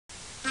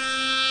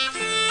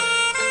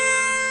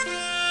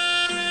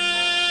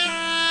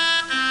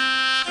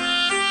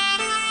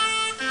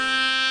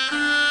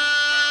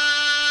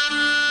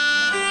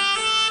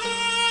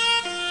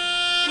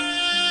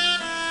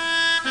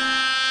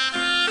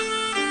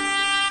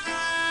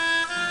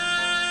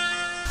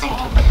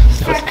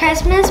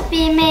Christmas,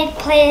 we made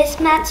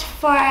placemats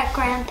for our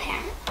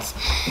grandparents.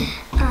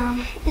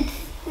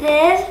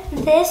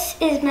 This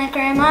is my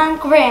grandma and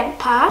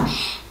grandpa,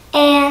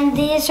 and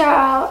these are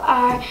all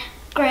our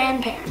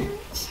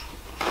grandparents,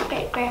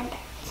 great-grandparents.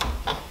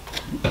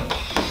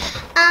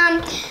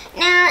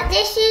 Now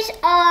this is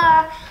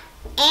our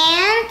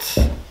aunts,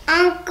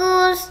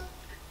 uncles,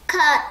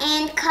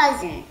 and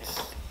cousins.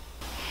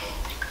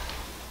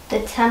 The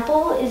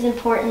temple is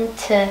important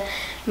to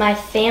my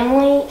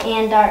family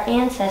and our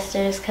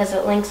ancestors because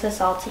it links us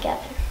all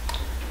together.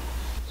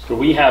 So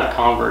we have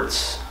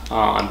converts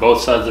on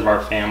both sides of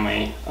our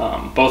family.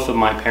 Both of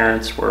my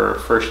parents were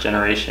first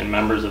generation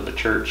members of the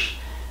church,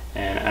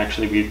 and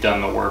actually we've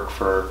done the work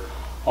for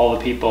all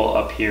the people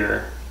up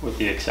here with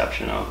the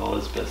exception of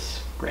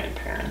Elizabeth's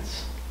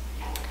grandparents.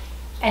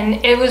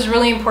 And it was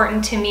really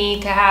important to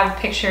me to have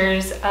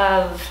pictures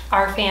of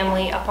our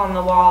family up on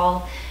the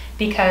wall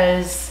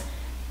because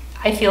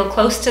I feel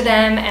close to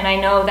them, and I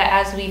know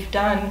that as we've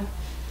done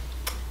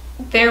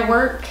their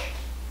work,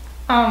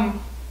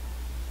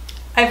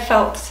 I've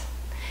felt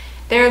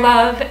their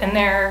love and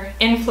their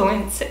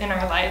influence in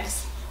our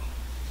lives.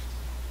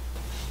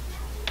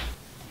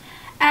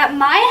 At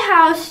my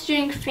house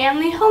during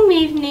family home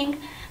evening,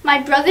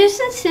 my brothers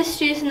and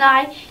sisters and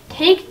I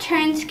take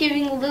turns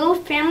giving a little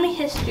family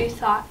history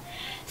thought.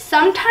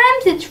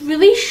 Sometimes it's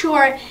really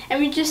short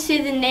and we just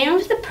say the name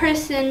of the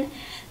person,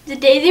 the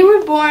day they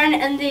were born,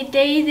 and the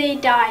day they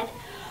died.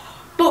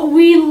 But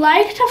we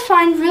like to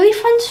find really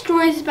fun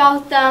stories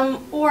about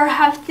them or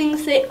have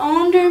things they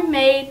owned or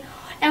made,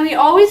 and we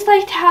always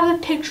like to have a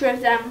picture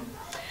of them.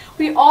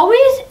 We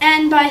always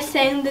end by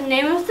saying the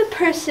name of the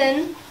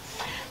person,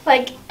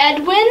 like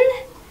Edwin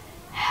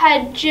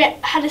had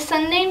a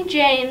son named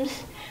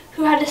James,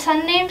 who had a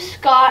son named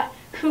Scott,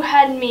 who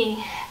had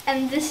me.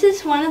 And this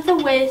is one of the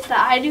ways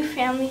that I do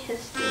family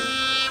history.